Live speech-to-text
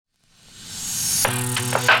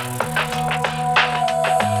Hello,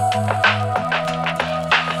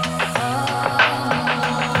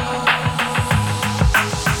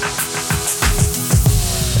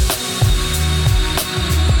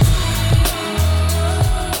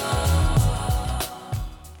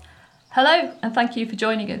 and thank you for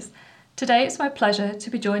joining us. Today it's my pleasure to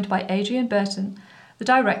be joined by Adrian Burton, the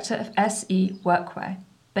Director of SE Workwear,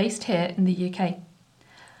 based here in the UK.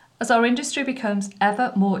 As our industry becomes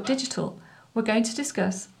ever more digital, we're going to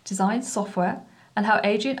discuss design software and how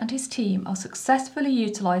Adrian and his team are successfully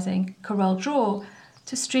utilising CorelDRAW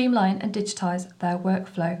to streamline and digitise their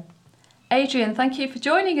workflow. Adrian, thank you for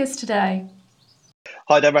joining us today.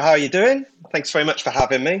 Hi Deborah, how are you doing? Thanks very much for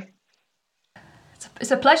having me.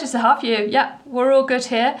 It's a pleasure to have you. Yeah, we're all good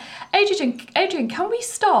here. Adrian, can we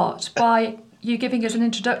start by you giving us an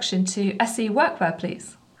introduction to SE Workwear,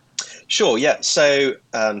 please? Sure, yeah. So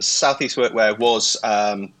Southeast Workwear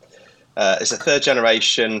is a third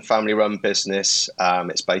generation family run business.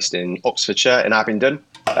 It's based in Oxfordshire, in Abingdon.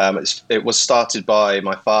 It was started by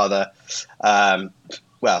my father.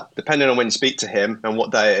 Well, depending on when you speak to him and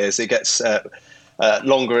what day it is, it gets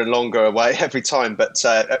longer and longer away every time. But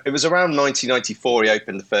it was around 1994 he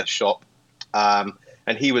opened the first shop.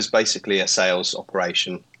 And he was basically a sales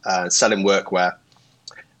operation, selling workwear.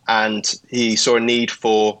 And he saw a need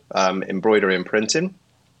for embroidery and printing.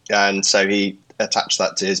 And so he attached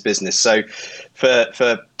that to his business. So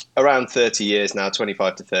for around 30 years now,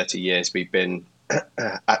 25 to 30 years, we've been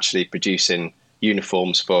actually producing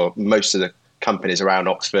uniforms for most of the companies around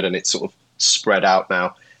Oxford, and it's sort of spread out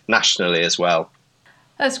now nationally as well.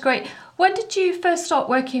 That's great. When did you first start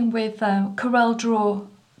working with CorelDRAW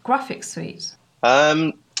Graphics Suite?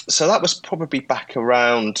 So that was probably back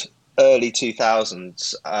around early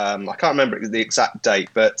 2000s. I can't remember the exact date,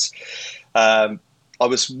 but I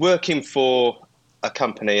was working for a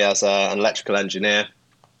company as an electrical engineer,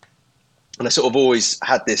 and I sort of always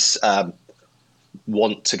had this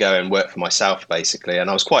want to go and work for myself, basically, and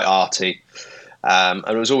I was quite arty. And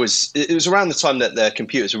it was around the time that the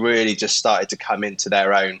computers really just started to come into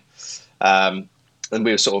their own. And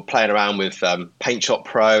we were sort of playing around with PaintShop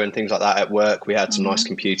Pro and things like that at work. We had some nice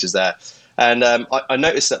computers there. And I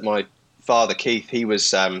noticed that my father, Keith, he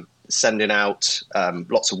was sending out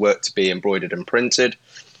lots of work to be embroidered and printed.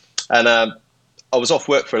 And I was off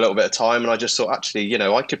work for a little bit of time, and I just thought, actually,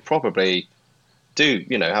 I could probably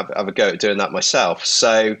have a go at doing that myself.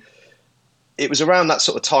 So it was around that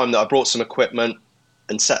sort of time that I brought some equipment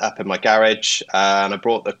and set up in my garage. And I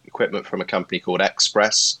brought the equipment from a company called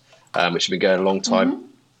Express, which had been going a long time.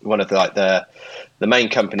 One of the main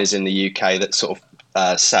companies in the UK that sort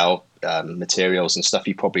of sell materials and stuff.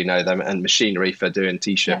 You probably know them, and machinery for doing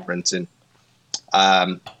T-shirt printing.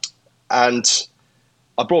 And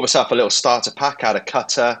I brought myself a little starter pack. I had a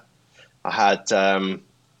cutter. I had a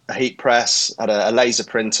heat press. I had a laser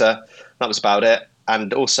printer. That was about it.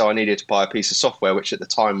 And also I needed to buy a piece of software, which at the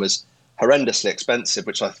time was horrendously expensive,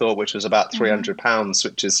 which was about £300,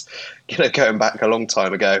 which is, going back a long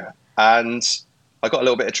time ago. And I got a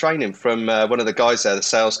little bit of training from one of the guys there, the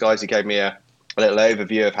sales guys. He gave me a little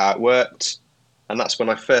overview of how it worked. And that's when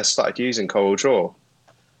I first started using CorelDRAW.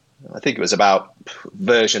 I think it was about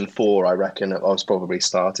version 4, I reckon, I was probably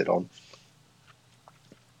started on.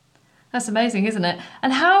 That's amazing, isn't it?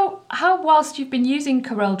 And how whilst you've been using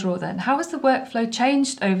CorelDRAW then, how has the workflow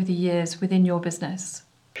changed over the years within your business?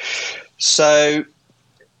 So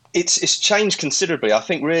it's changed considerably. I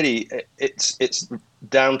think really it's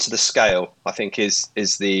down to the scale, I think is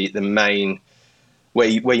the main where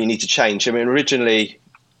you need to change. I mean, originally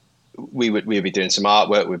we would be doing some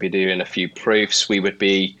artwork, we'd be doing a few proofs, we would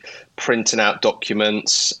be printing out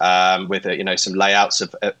documents with some layouts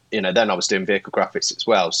of then I was doing vehicle graphics as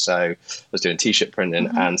well, so I was doing t-shirt printing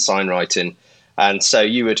and sign writing. And so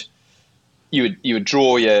you would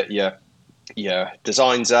draw your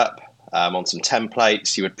designs up on some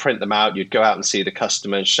templates, you would print them out, you'd go out and see the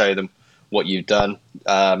customer and show them what you've done.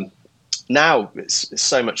 Now it's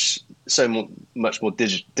so much more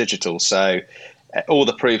digital, so all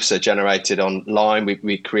the proofs are generated online.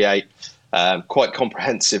 We create quite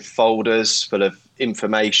comprehensive folders full of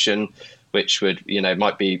information, which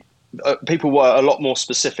might be people were a lot more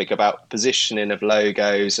specific about positioning of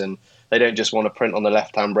logos, and they don't just want to print on the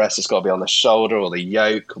left-hand breast. It's got to be on the shoulder or the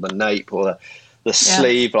yoke or the nape or the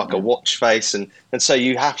sleeve, like a watch face, and so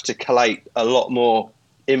you have to collate a lot more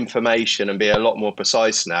information and be a lot more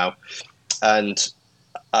precise now, and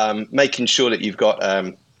making sure that you've got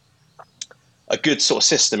a good sort of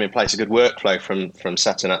system in place, a good workflow from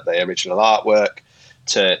setting up the original artwork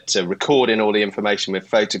to recording all the information with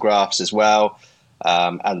photographs as well.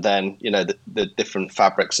 and then the different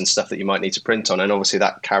fabrics and stuff that you might need to print on, and obviously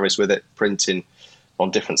that carries with it printing on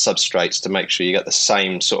different substrates to make sure you get the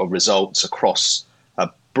same sort of results across a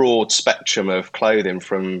broad spectrum of clothing,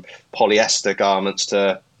 from polyester garments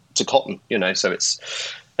to cotton. So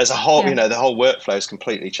there's a whole the whole workflow is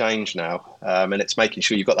completely changed now, and it's making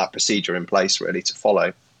sure you've got that procedure in place really to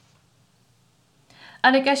follow.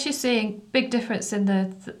 And I guess you're seeing big difference in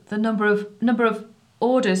the number of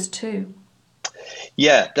orders too.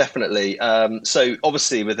 Yeah, definitely. So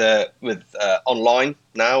obviously with online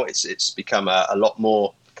now, it's become a lot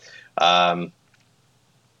more.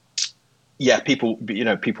 People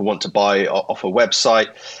want to buy off a website,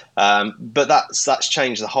 but that's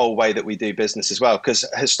changed the whole way that we do business as well. Because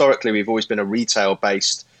historically we've always been a retail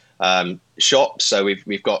based shop, so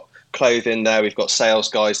we've got clothing there, we've got sales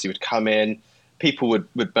guys who would come in. People would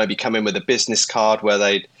maybe come in with a business card where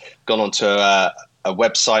they'd gone onto a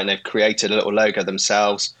website and they've created a little logo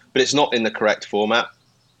themselves, but it's not in the correct format.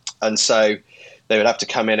 And so they would have to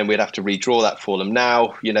come in and we'd have to redraw that for them.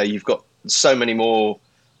 Now, you've got so many more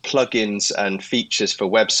plugins and features for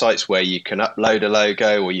websites where you can upload a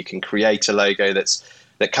logo, or you can create a logo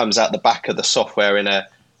that comes out the back of the software in an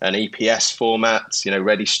EPS format,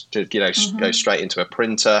 ready to go straight into a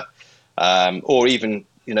printer, or even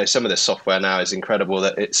some of the software now is incredible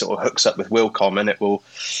that it sort of hooks up with Wilcom and it will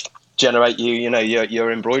generate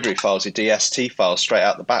your embroidery files, your DST files straight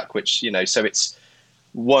out the back, which so it's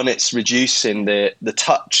reducing the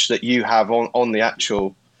touch that you have on the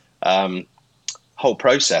actual whole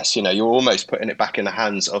process. You're almost putting it back in the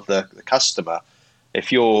hands of the customer.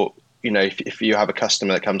 If you have a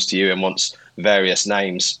customer that comes to you and wants various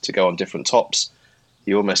names to go on different tops,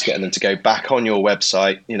 you're almost getting them to go back on your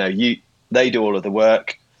website. They do all of the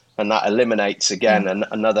work, and that eliminates again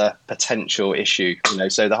another potential issue.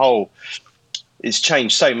 So the whole it's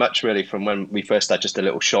changed so much really from when we first had just a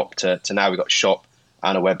little shop to now we've got a shop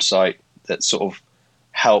and a website that sort of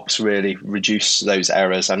helps really reduce those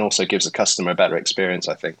errors and also gives the customer a better experience,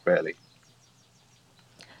 I think, really.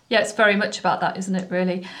 Yeah, it's very much about that, isn't it,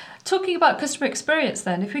 really? Talking about customer experience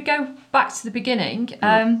then, if we go back to the beginning,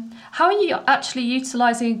 how are you actually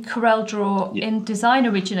utilising CorelDRAW in design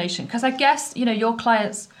origination? Because I guess, your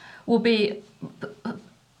clients will be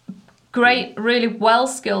great, really well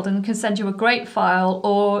skilled and can send you a great file,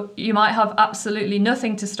 or you might have absolutely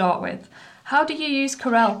nothing to start with. How do you use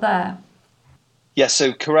Corel there? Yeah,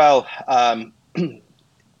 so Corel,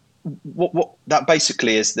 what that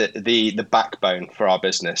basically is the backbone for our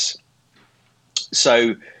business.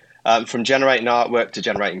 So from generating artwork to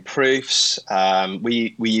generating proofs,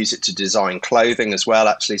 we use it to design clothing as well,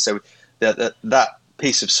 actually. So that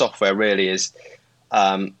piece of software really is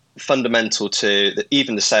fundamental to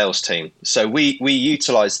even the sales team. So we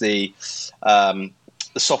utilize the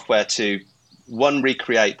software to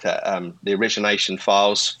recreate the origination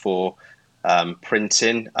files for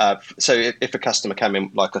printing. So if a customer came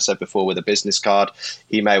in, like I said before, with a business card,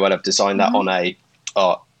 he may well have designed that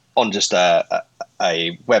on just a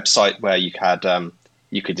website where you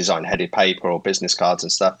could design headed paper or business cards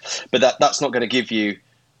and stuff. But that's not going to give you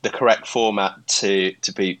the correct format to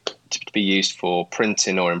be used for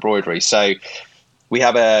printing or embroidery. So we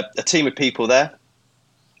have a team of people there,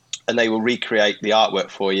 and they will recreate the artwork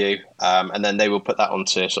for you, and then they will put that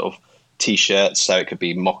onto sort of T-shirts. So it could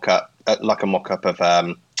be mock-up, like a mock-up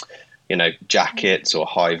of jackets or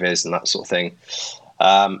high-vis and that sort of thing.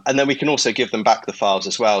 And then we can also give them back the files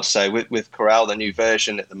as well. So with Corel, the new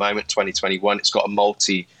version at the moment, 2021, it's got a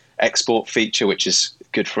multi-export feature, which is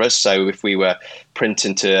good for us. So if we were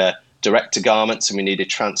printing to direct to garments and we needed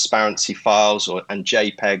transparency files and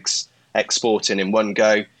JPEGs exporting in one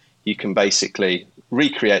go, you can basically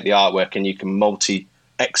recreate the artwork and you can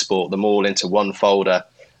multi-export them all into one folder,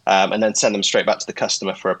 and then send them straight back to the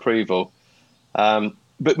customer for approval.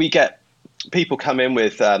 But we get people come in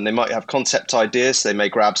with, they might have concept ideas. They may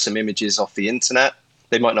grab some images off the internet.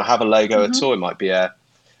 They might not have a logo at all. It might be a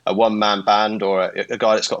one-man band, or a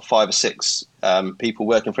guy that's got 5 or 6 people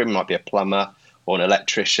working for him. It might be a plumber or an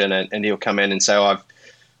electrician, and he'll come in and say, I've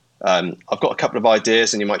got a couple of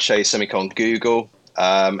ideas, and he might show you something on Google,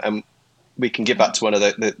 and we can give that to one of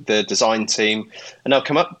the design team, and they'll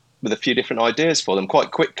come up with a few different ideas for them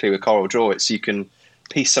quite quickly with CorelDRAW. It's you can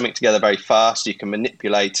piece something together very fast, you can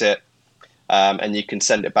manipulate it, and you can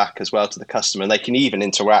send it back as well to the customer, and they can even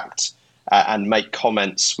interact and make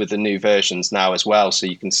comments with the new versions now as well. So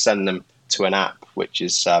you can send them to an app, which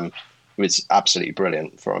is absolutely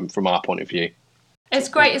brilliant from our point of view. It's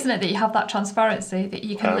great, isn't it, that you have that transparency, that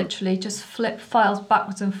you can literally just flip files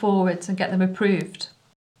backwards and forwards and get them approved.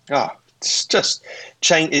 It's just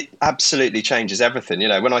change. It absolutely changes everything.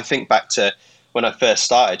 When I think back to when I first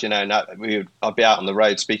started, and I'd be out on the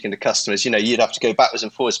road speaking to customers. You'd have to go backwards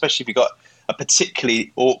and forwards, especially if you got a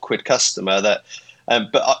particularly awkward customer.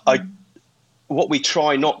 What we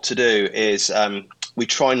try not to do is we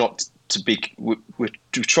try not to be we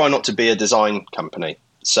try not to be a design company.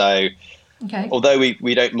 So although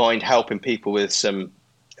we don't mind helping people with some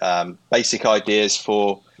basic ideas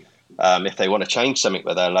for if they want to change something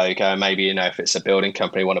with their logo, maybe if it's a building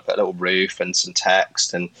company, want to put a little roof and some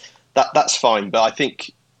text, and that's fine. But I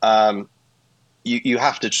think you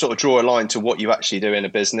have to sort of draw a line to what you actually do in a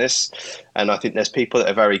business, and I think there's people that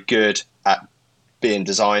are very good at being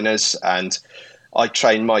designers, and I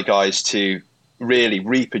train my guys to really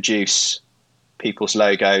reproduce people's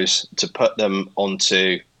logos to put them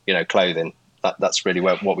onto clothing. That's really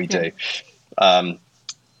what we do. And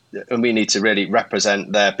we need to really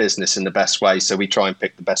represent their business in the best way. So we try and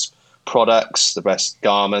pick the best products, the best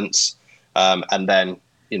garments, and then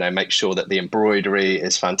make sure that the embroidery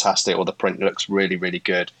is fantastic or the print looks really, really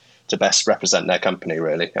good to best represent their company,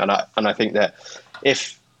 really. And I think that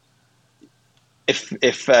if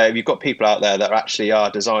you've got people out there that actually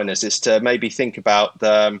are designers, is to maybe think about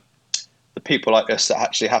the people like us that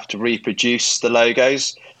actually have to reproduce the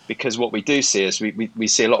logos, because what we do see is we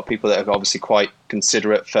see a lot of people that are obviously quite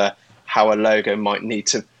considerate for how a logo might need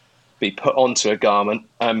to be put onto a garment.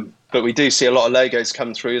 But we do see a lot of logos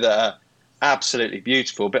come through that are absolutely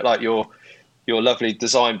beautiful, a bit like your lovely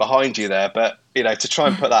design behind you there. But to try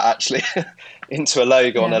and put that actually into a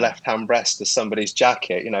logo on the left-hand breast of somebody's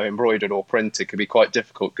jacket, embroidered or printed, could be quite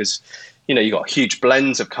difficult because you've got huge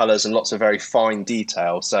blends of colours and lots of very fine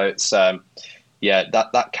detail. So it's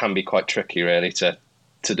that can be quite tricky, really, to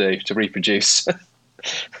reproduce.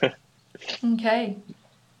 Okay.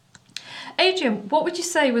 Adrian, what would you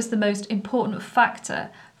say was the most important factor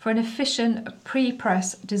for an efficient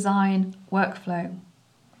pre-press design workflow?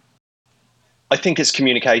 I think it's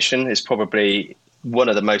communication is probably one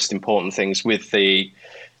of the most important things with the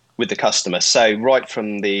customer. So right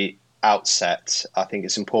from the outset, I think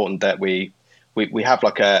it's important that we have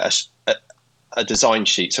like a design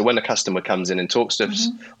sheet. So when a customer comes in and talks to us,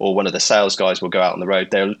 or one of the sales guys will go out on the road,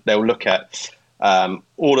 they'll look at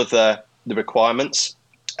all of the requirements,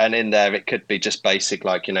 and in there it could be just basic,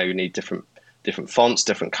 like you need different fonts,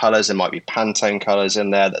 different colors. There might be Pantone colors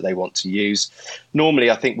in there that they want to use. Normally,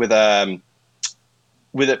 I think with a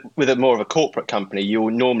more of a corporate company,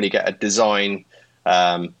 you'll normally get a design,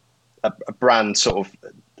 a brand sort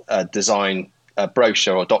of design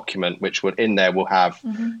brochure or document, which will have,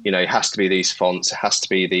 it has to be these fonts, it has to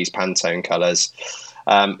be these Pantone colors.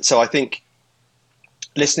 So I think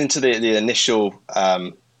listening to the initial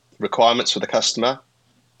requirements for the customer,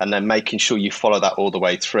 and then making sure you follow that all the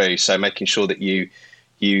way through. So making sure that you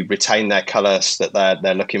retain their colors that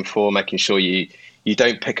they're looking for, making sure you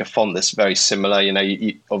don't pick a font that's very similar.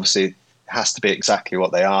 You obviously it has to be exactly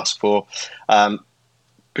what they ask for.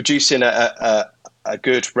 Producing a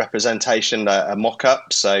good representation, a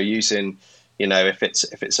mock-up. So using, if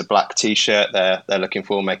it's a black T-shirt, they're looking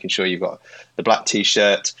for, making sure you've got the black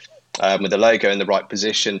T-shirt with the logo in the right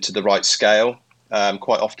position to the right scale.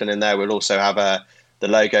 Quite often in there, we'll also have the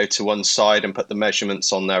logo to one side and put the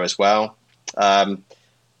measurements on there as well.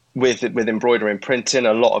 With embroidery and printing,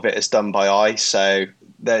 a lot of it is done by eye. So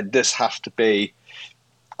there does have to be,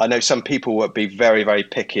 I know some people would be very, very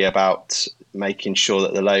picky about making sure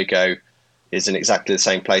that the logo is in exactly the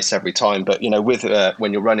same place every time. But,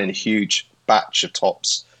 when you're running a huge batch of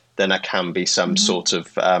tops, then there can be some sort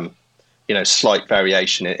of, slight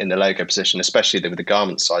variation in the logo position, especially with the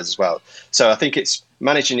garment size as well. So I think it's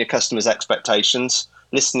managing your customers' expectations,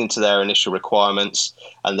 listening to their initial requirements,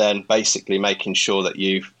 and then basically making sure that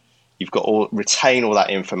you've got retain all that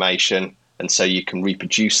information, and so you can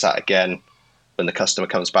reproduce that again when the customer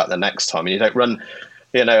comes back the next time. And you don't run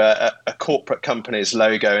a corporate company's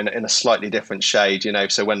logo in a slightly different shade,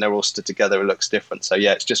 so when they're all stood together it looks different. So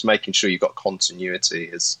it's just making sure you've got continuity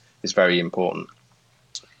is very important.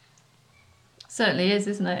 Certainly is,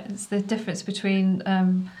 isn't it? It's the difference between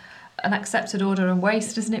an accepted order and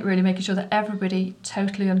waste, isn't it? Really making sure that everybody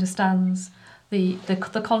totally understands the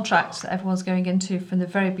contract that everyone's going into from the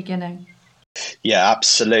very beginning. Yeah,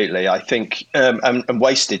 absolutely. I think and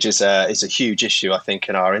wastage is a huge issue, I think,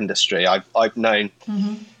 in our industry. I've known,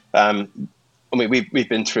 we've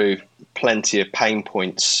been through plenty of pain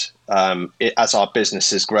points as our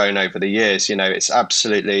business has grown over the years. It's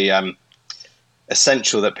absolutely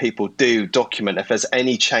essential that people do document if there's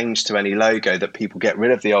any change to any logo, that people get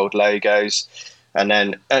rid of the old logos,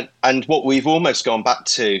 and what we've almost gone back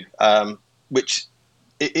to, which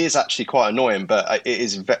it is actually quite annoying, but I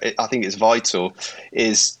think it's vital,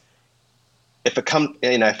 is if a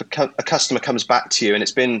customer comes back to you and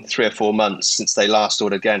it's been 3 or 4 months since they last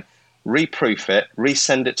ordered again, reproof it,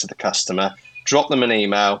 resend it to the customer, drop them an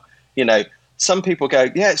email. You know, some people go,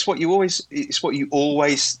 yeah, it's what you always,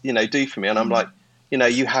 do for me. And I'm like,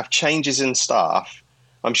 you have changes in staff.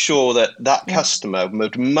 I'm sure that Yeah. customer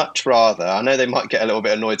would much rather, I know they might get a little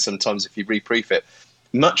bit annoyed sometimes if you reproof it,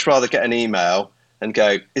 much rather get an email and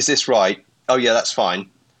go, is this right? Oh yeah, that's fine,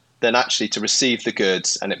 than actually to receive the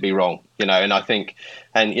goods and it be wrong, And I think,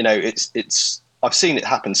 and it's I've seen it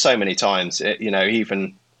happen so many times,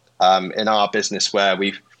 even in our business where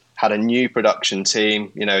we've had a new production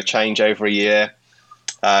team, a change over a year.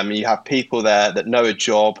 You have people there that know a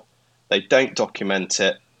job, they don't document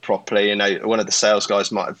it properly. One of the sales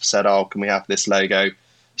guys might have said, "Oh, can we have this logo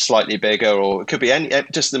slightly bigger?" Or it could be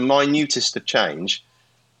just the minutest of change,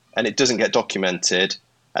 and it doesn't get documented.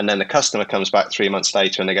 And then the customer comes back 3 months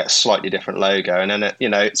later and they get a slightly different logo. And then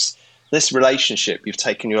it's this relationship. You've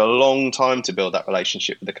taken you a long time to build that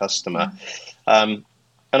relationship with the customer. And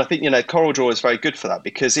I think CorelDRAW is very good for that,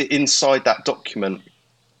 because inside that document,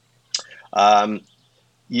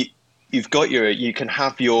 you can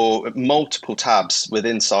have your multiple tabs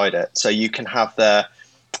inside it. So you can have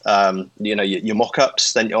your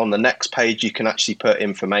mock-ups. Then on the next page, you can actually put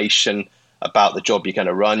information about the job you're going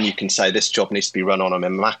to run. You can say this job needs to be run on a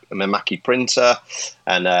Mimaki printer,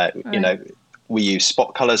 and we use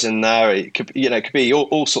spot colors in there. It could be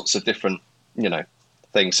all sorts of different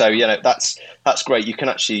things. So that's great. You can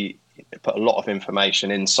actually put a lot of information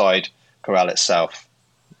inside Corel itself.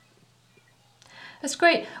 That's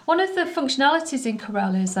great. One of the functionalities in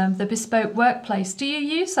Corel is the bespoke workplace. Do you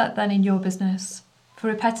use that then in your business for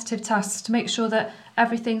repetitive tasks to make sure that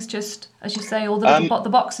everything's just, as you say, all the little the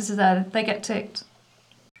boxes are there, they get ticked?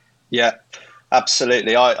 Yeah,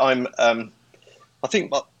 absolutely. I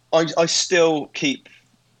think I still keep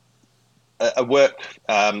a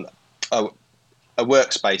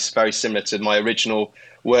workspace very similar to my original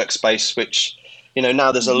workspace, which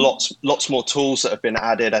now there's lots more tools that have been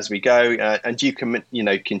added as we go, and you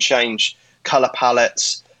can change color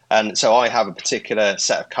palettes. And so I have a particular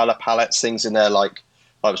set of color palettes, things in there like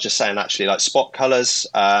I was just saying, actually, like spot colors.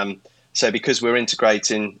 So because we're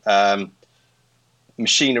integrating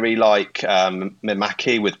machinery like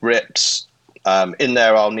Mimaki with rips in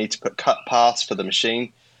there, I'll need to put cut paths for the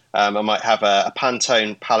machine. I might have a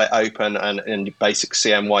Pantone palette open and basic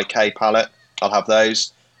CMYK palette. I'll have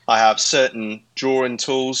those. I have certain drawing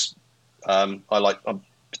tools. I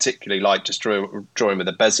particularly like just drawing with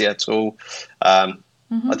a Bezier tool.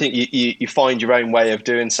 I think you find your own way of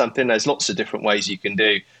doing something. There's lots of different ways you can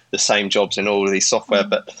do the same jobs in all of these software,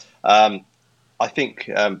 but I think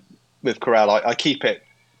with Corel, I keep it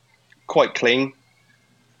quite clean,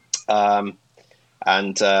 I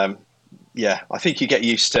think you get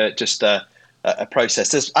used to just a process.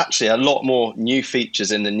 There's actually a lot more new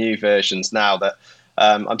features in the new versions now that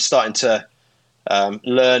I'm starting to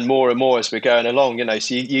learn more and more as we're going along.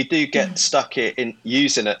 So you do get stuck in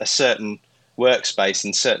using a certain workspace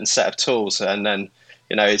and certain set of tools, and then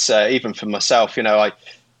it's even for myself.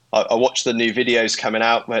 I watch the new videos coming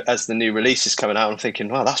out as the new release is coming out. I'm thinking,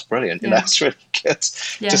 wow, that's brilliant. That's really good.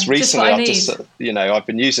 Yeah, just recently, I've I've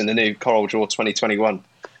been using the new CorelDRAW 2021.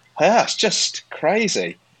 Yeah, it's just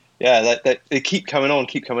crazy. Yeah, they keep coming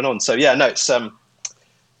on. So yeah, no, it's I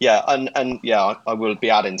will be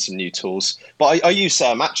adding some new tools. But I use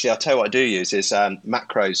actually, I'll tell you what I do use is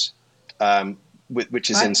macros,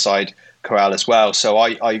 which is inside Corel as well. So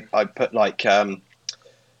I put like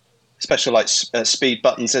special speed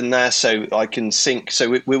buttons in there, so I can sync. So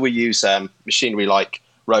we will use machinery like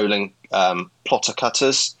rolling plotter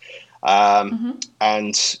cutters,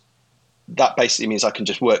 and that basically means I can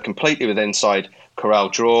just work completely with inside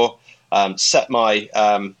CorelDRAW. Set my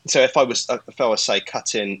so if I was say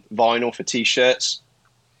cutting vinyl for t-shirts,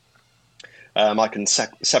 I can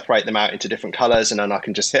separate them out into different colors, and then I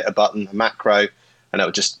can just hit a button, a macro, and it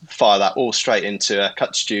will just fire that all straight into a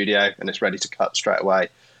Cut Studio, and it's ready to cut straight away.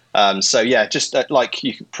 So yeah, just like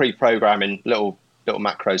you can pre-programming little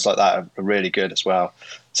macros like that are really good as well.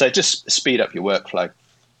 So just speed up your workflow.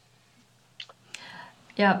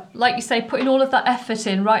 Yeah, like you say, putting all of that effort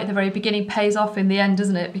in right at the very beginning pays off in the end,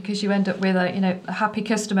 doesn't it? Because you end up with a happy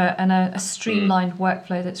customer and a streamlined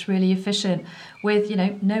workflow that's really efficient with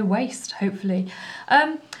no waste, hopefully.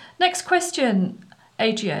 Next question,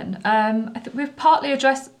 Adrian. I think we've partly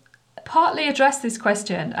addressed this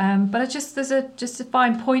question, but there's a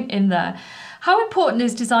fine point in there. How important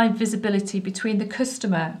is design visibility between the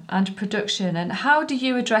customer and production, and how do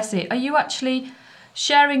you address it? Are you actually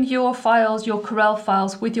sharing your files, your Corel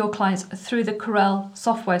files, with your clients through the Corel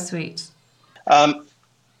software suite?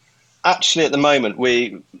 Actually, at the moment,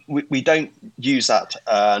 we don't use that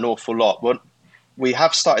an awful lot. What we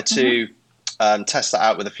have started Hmm. to test that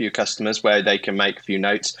out with a few customers where they can make a few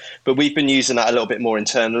notes, but we've been using that a little bit more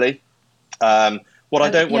internally. Um, what I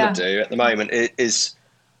Okay, don't want to yeah. do at the moment is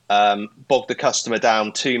bog the customer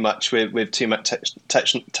down too much with too much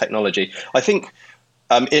technology. I think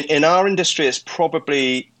in our industry, it's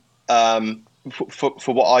probably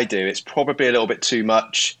for what I do, it's probably a little bit too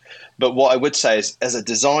much. But what I would say is, as a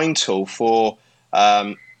design tool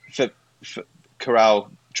um, for, for Corel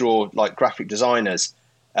Draw, like graphic designers,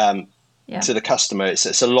 um, Yeah. to the customer,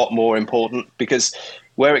 it's a lot more important because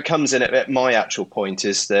where it comes in at my actual point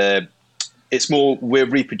is it's more we're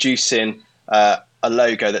reproducing a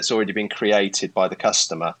logo that's already been created by the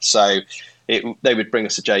customer. So they would bring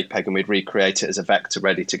us a JPEG and we'd recreate it as a vector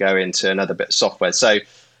ready to go into another bit of software. So,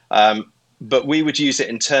 but we would use it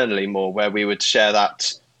internally more where we would share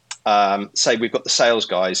that. Say we've got the sales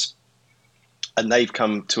guys and they've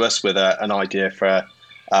come to us with an idea for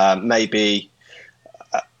maybe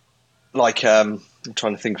like I'm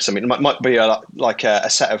trying to think of something. It might be like a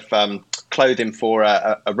set of clothing for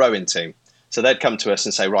a rowing team. So they'd come to us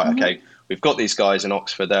and say, right, Hmm. okay, we've got these guys in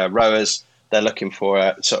Oxford, they're rowers, they're looking for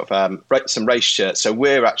a sort of some race shirts. So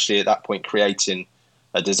we're actually at that point creating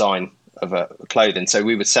a design of a clothing. So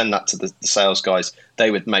we would send that to the sales guys.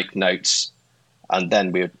 They would make notes, and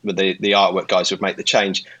then the artwork guys would make the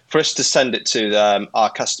change. For us to send it to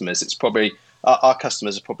our customers, it's probably our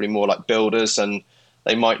customers are probably more like builders, and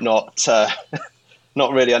they might not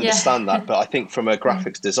really Yeah. understand that. But I think from a Yeah.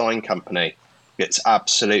 graphics design company, it's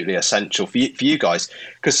absolutely essential for you guys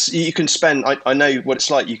because you can spend. I know what it's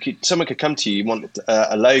like. Someone could come to you, you want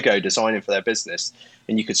a logo designing for their business,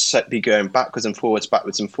 and you could be going backwards and forwards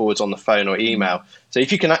on the phone or Mm. email. So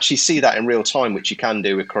if you can actually see that in real time, which you can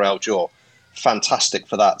do with Corel Draw, fantastic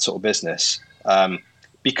for that sort of business.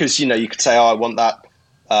 Because you could say, "Oh, I want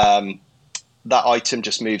um, that item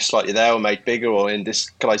just moved slightly there or made bigger, or in this,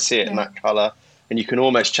 can I see it in Yeah. that color?" And you can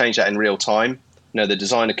almost change that in real time. The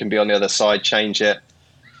designer can be on the other side, change it,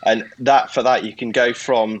 and for that you can go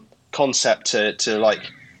from concept to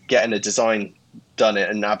like getting a design done it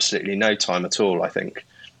in absolutely no time at all. I think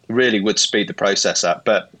really would speed the process up.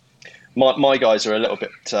 But my guys are a little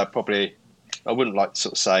bit probably. I wouldn't like to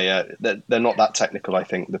sort of say they're not that technical. I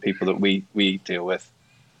think the people that we deal with.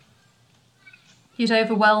 You'd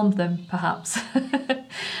overwhelm them, perhaps,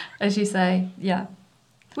 as you say. Yeah.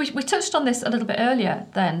 We touched on this a little bit earlier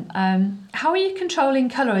then. How are you controlling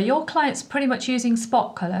colour? Are your clients pretty much using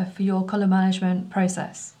spot colour for your colour management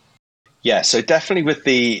process? Yeah, so definitely with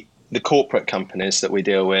the corporate companies that we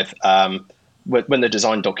deal with, when the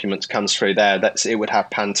design documents comes through there, it would have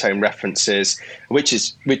Pantone references, which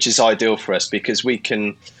is ideal for us because we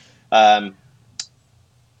can um,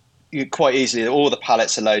 quite easily all the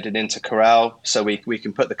palettes are loaded into Corel, so we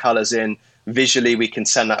can put the colors in visually. We can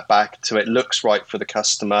send that back to it looks right for the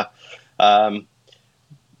customer. Um,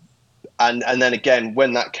 and then again,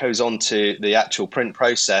 when that goes on to the actual print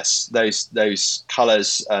process, those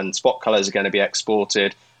colors and spot colors are going to be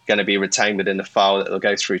exported, going to be retained within the file that will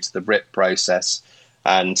go through to the RIP process,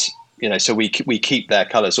 and so we keep their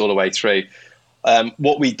colors all the way through.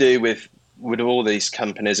 What we do with all these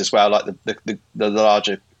companies as well, like the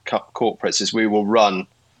larger corporates, is we will run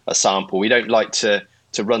a sample. We don't like to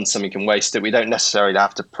run something and waste it. We don't necessarily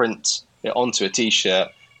have to print it onto a t-shirt,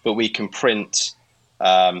 but we can print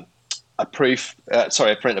um, a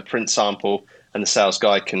print sample, and the sales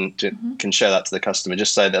guy can show that to the customer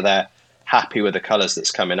just so that they're happy with the colors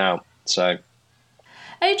that's coming out. So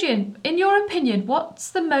Adrian, in your opinion,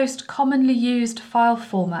 what's the most commonly used file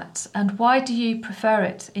format and why do you prefer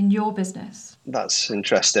it in your business? that's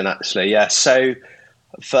interesting, actually. Yeah. So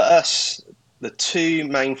for us, the two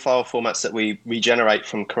main file formats that we generate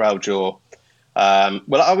from CorelDRAW,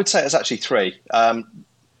 well, I would say it's actually three.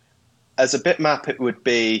 As a bitmap, it would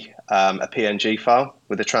be a PNG file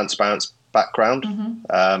with a transparent background, Mm-hmm.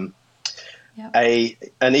 um, Yeah.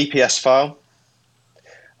 an EPS file,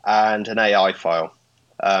 and an AI file,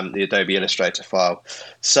 the Adobe Illustrator file.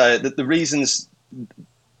 So the reasons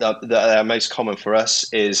that are most common for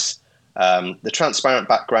us is the transparent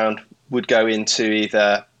background would go into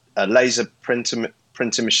either a laser printer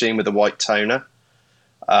machine with a white toner,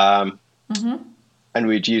 um, Mm-hmm. and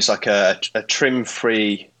we'd use like a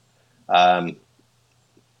trim-free um,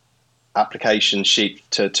 application sheet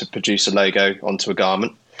to produce a logo onto a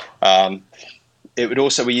garment. Um,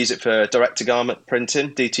 we use it for direct-to-garment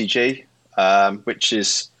printing, DTG, which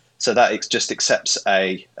is so that it just accepts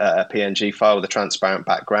a PNG file with a transparent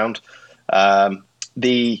background.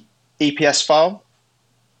 The EPS file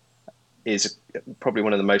is probably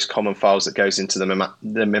one of the most common files that goes into the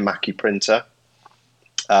Mimaki printer.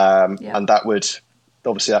 And that would,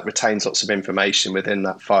 obviously that retains lots of information within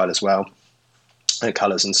that file as well, and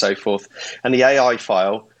colors and so forth. And the AI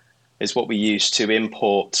file is what we use to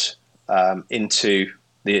import into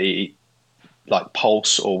the like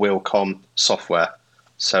Pulse or Wheelcom software.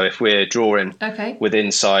 So if we're drawing with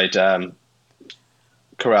inside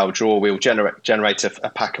Corel Draw, we'll generate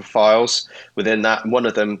a pack of files within that. And one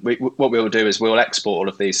of them, what we'll do is we'll export all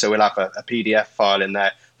of these. So we'll have a PDF file in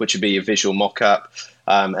there, which would be a visual mock-up.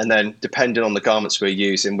 And then depending on the garments we're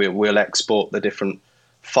using, we'll export the different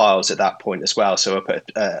files at that point as well. So we'll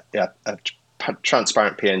put a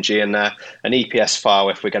transparent PNG in there, an EPS file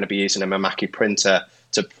if we're going to be using a Mimaki printer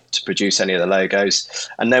to produce any of the logos.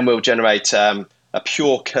 And then we'll generate a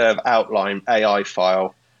pure curve outline AI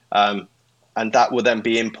file, and that will then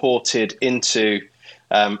be imported into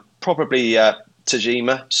probably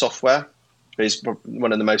Tajima software. Is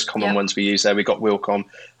one of the most common ones we use there. We've got Wheelcom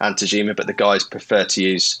and Tajima, but the guys prefer to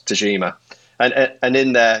use Tajima. And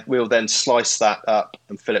in there, we'll then slice that up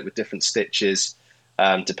and fill it with different stitches,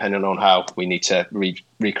 depending on how we need to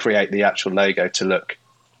recreate the actual logo to look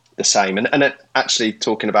the same. And actually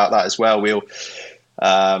talking about that as well, we'll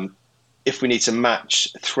if we need to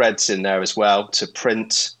match threads in there as well to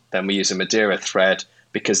print, then we use a Madeira thread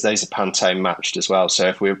because those are Pantone matched as well. So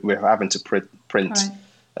if we're having to print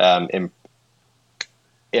with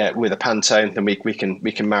a Pantone, then we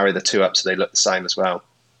can marry the two up so they look the same as well.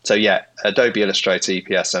 So yeah, Adobe Illustrator,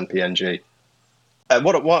 EPS, and PNG.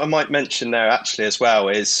 What I might mention there actually as well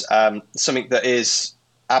is something that is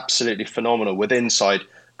absolutely phenomenal with inside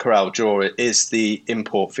Corel Draw is the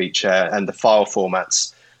import feature and the file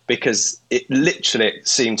formats, because it literally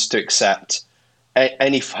seems to accept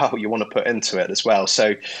any file you want to put into it as well.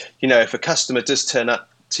 So, if a customer does turn up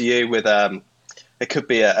to you with it could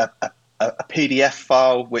be a PDF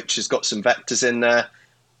file which has got some vectors in there.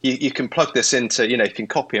 You can plug this into, you can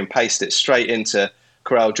copy and paste it straight into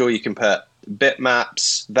Corel Draw. You can put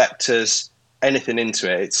bitmaps, vectors, anything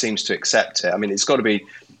into it. It seems to accept it. I mean, it's got to be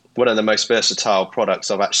one of the most versatile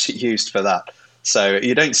products I've actually used for that. So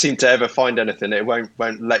you don't seem to ever find anything it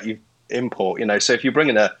won't let you import. So if you bring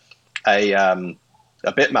in a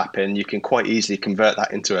bitmap in, you can quite easily convert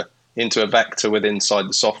that into a vector inside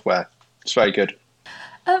the software. It's very good.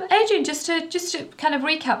 Adrian, just to kind of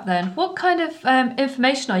recap then, what kind of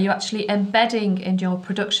information are you actually embedding in your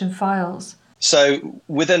production files? So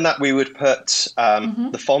within that, we would put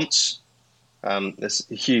the fonts. There's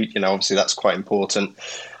huge, obviously that's quite important.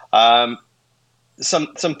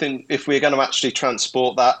 Something, if we're going to actually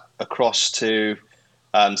transport that across to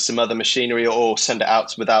some other machinery or send it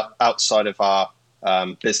out outside of our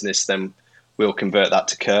business, then we'll convert that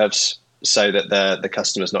to curves so that the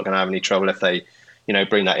customer's not going to have any trouble if they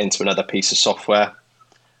bring that into another piece of software.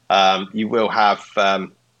 You will have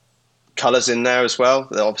colors in there as well.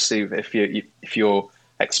 Obviously, if you're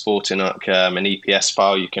exporting like an EPS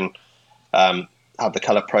file, you can have the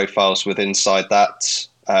color profiles with inside that,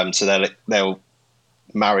 so they'll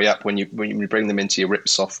marry up when you bring them into your RIP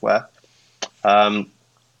software. I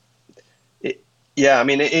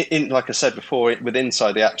mean, like I said before, with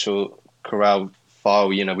inside the actual Corel file,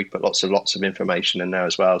 we put lots of information in there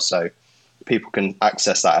as well, so people can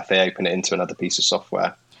access that if they open it into another piece of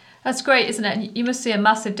software. That's great, isn't it? You must see a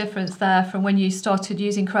massive difference there from when you started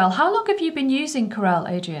using Corel. How long have you been using Corel,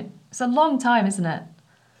 Adrian? It's a long time, isn't it?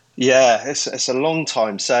 Yeah, it's a long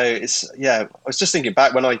time. So I was just thinking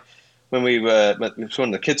back when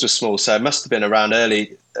the kids were small, so it must have been around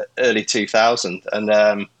early 2000. And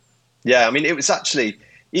I mean, it was actually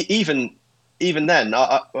even then.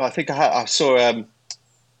 I think I saw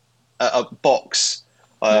a box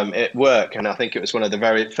at work, and I think it was one of the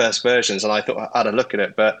very first versions, and I thought I had a look at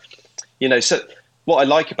it. But so what I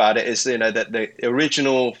like about it is that the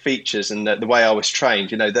original features and the way I was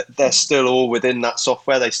trained, that they're still all within that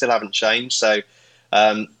software. They still haven't changed. So,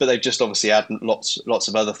 but they've just obviously added lots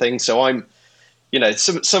of other things. So I'm,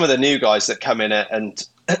 some of the new guys that come in and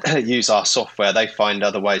use our software, they find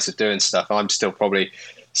other ways of doing stuff. I'm still probably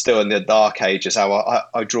in the dark ages how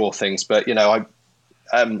I draw things, but the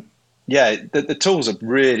tools are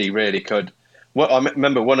really, really good. I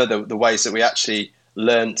remember one of the ways that we actually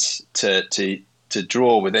learnt to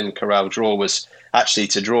draw within Corel Draw was actually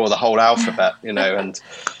to draw the whole alphabet, and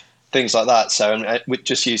things like that. So we're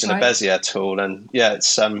just using a Bezier tool, and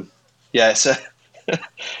it's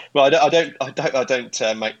well, I don't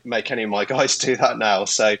make any of my guys do that now.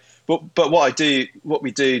 So, but what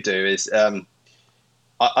we do is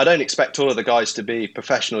I don't expect all of the guys to be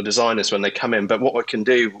professional designers when they come in, but what we can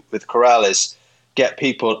do with Corel is get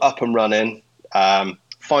people up and running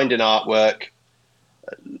finding artwork,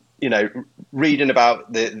 reading about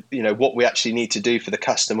what we actually need to do for the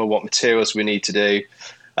customer, what materials we need to do,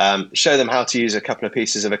 show them how to use a couple of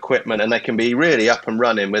pieces of equipment, and they can be really up and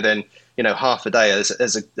running within half a day.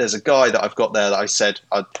 There's a guy that I've got there that I said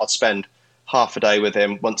I'd spend half a day with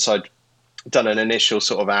him once I'd done an initial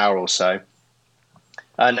sort of hour or so.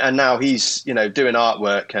 And now he's, doing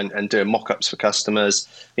artwork and doing mock-ups for customers.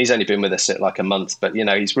 He's only been with us like a month, but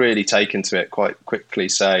he's really taken to it quite quickly.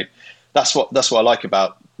 So that's what I like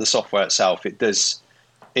about the software itself. It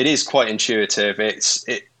is quite intuitive.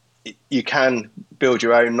 You can build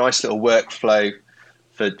your own nice little workflow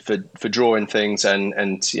for drawing things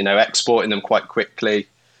and exporting them quite quickly.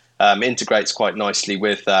 Integrates quite nicely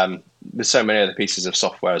with so many other pieces of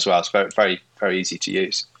software as well. It's very, very, very easy to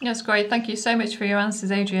use. That's great. Thank you so much for your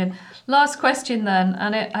answers, Adrian. Last question then,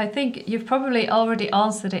 and I think you've probably already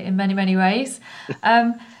answered it in many, many ways.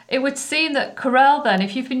 It would seem that Corel then,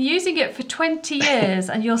 if you've been using it for 20 years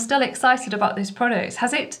and you're still excited about these products,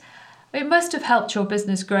 it must have helped your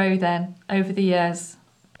business grow then over the years.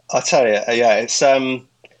 I'll tell you, it's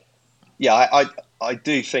I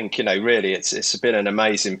do think, really it's been an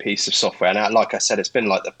amazing piece of software. And like I said, it's been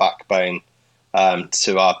like the backbone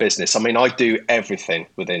to our business. I mean, I do everything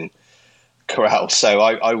within Corel. So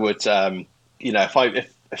I would,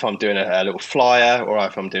 if I'm doing a little flyer or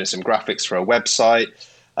if I'm doing some graphics for a website,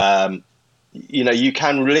 you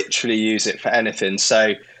can literally use it for anything.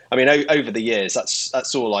 So, I mean, over the years,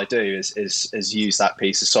 that's all I do is use that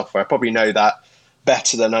piece of software. I probably know that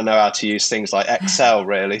better than I know how to use things like Excel,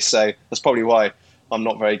 really. So that's probably why I'm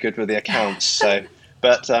not very good with the accounts. So,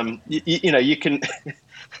 but you can.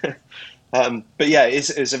 But yeah,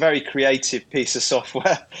 it's a very creative piece of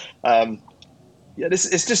software.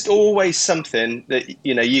 It's just always something that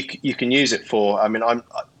you can use it for. I mean,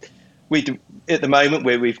 at the moment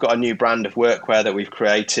we've got a new brand of workwear that we've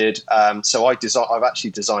created. So I've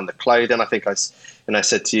actually designed the clothing. I think I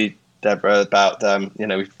said to you, Deborah, about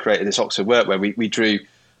we've created this Oxford workwear. We drew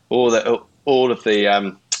all of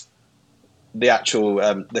the actual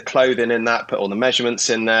the clothing in that, put all the measurements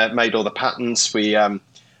in there, made all the patterns.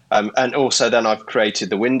 And also then I've created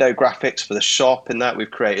the window graphics for the shop. In that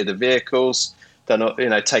we've created the vehicles,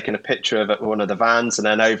 taken a picture of one of the vans and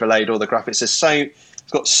then overlaid all the graphics.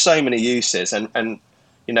 It's got so many uses, and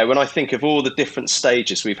when I think of all the different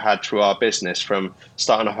stages we've had through our business, from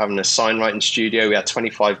starting off having a sign writing studio, we had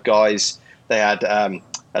 25 guys. They had a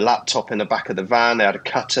laptop in the back of the van. They had a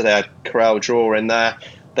cutter. They had Corel Draw in there.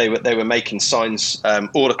 They were making signs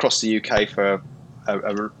all across the UK for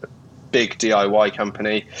a big DIY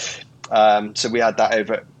company. So we had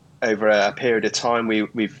that over a period of time.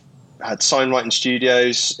 We've had sign writing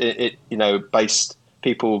studios. Based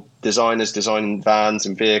people, designers designing vans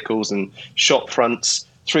and vehicles and shop fronts,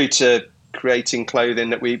 through to creating clothing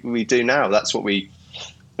that we do now. That's what we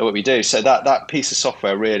do. So that piece of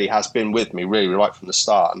software really has been with me really right from the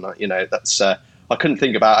start. And that's I couldn't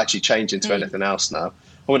think about actually changing to anything else now.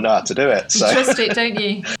 I wouldn't know how to do it. So. You trust it, don't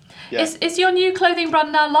you? Yeah. Is your new clothing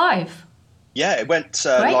brand now live? Yeah, it went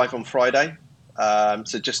live on Friday.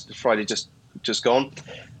 So just Friday just gone.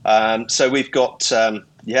 So we've got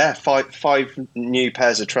five new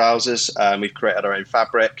pairs of trousers. We've created our own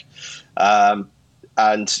fabric,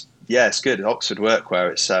 and yeah, it's good. Oxford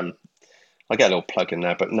Workwear. It's I get a little plug in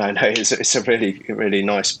there, but no, it's a really, really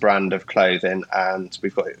nice brand of clothing, and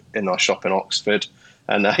we've got it in our shop in Oxford.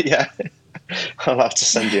 And I'll have to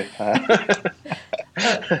send you a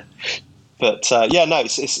pair. But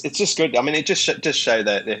it's just good. I mean, it just show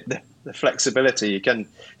the flexibility you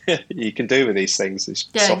can do with these things. This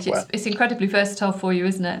software. It's incredibly versatile for you,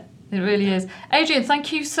 isn't it? It really is. Adrian,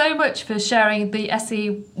 thank you so much for sharing the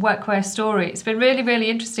SE Workwear story. It's been really, really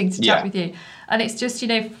interesting to chat with you. And it's just,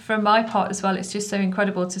 from my part as well, it's just so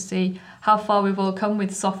incredible to see how far we've all come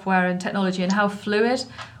with software and technology and how fluid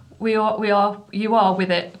you are with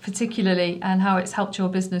it, particularly, and how it's helped your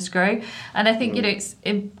business grow. And I think it's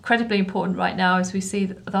incredibly important right now as we see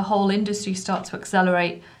the whole industry start to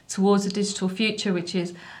accelerate towards a digital future, which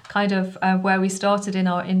is kind of where we started in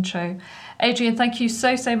our intro. Adrian, thank you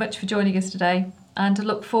so much for joining us today, and I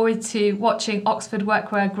look forward to watching Oxford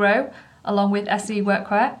Workwear grow along with SE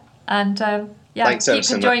Workwear. And thanks keep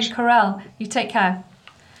so enjoying much. Corel. You take care.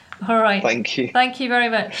 All right. Thank you. Thank you very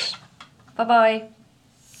much. Bye-bye.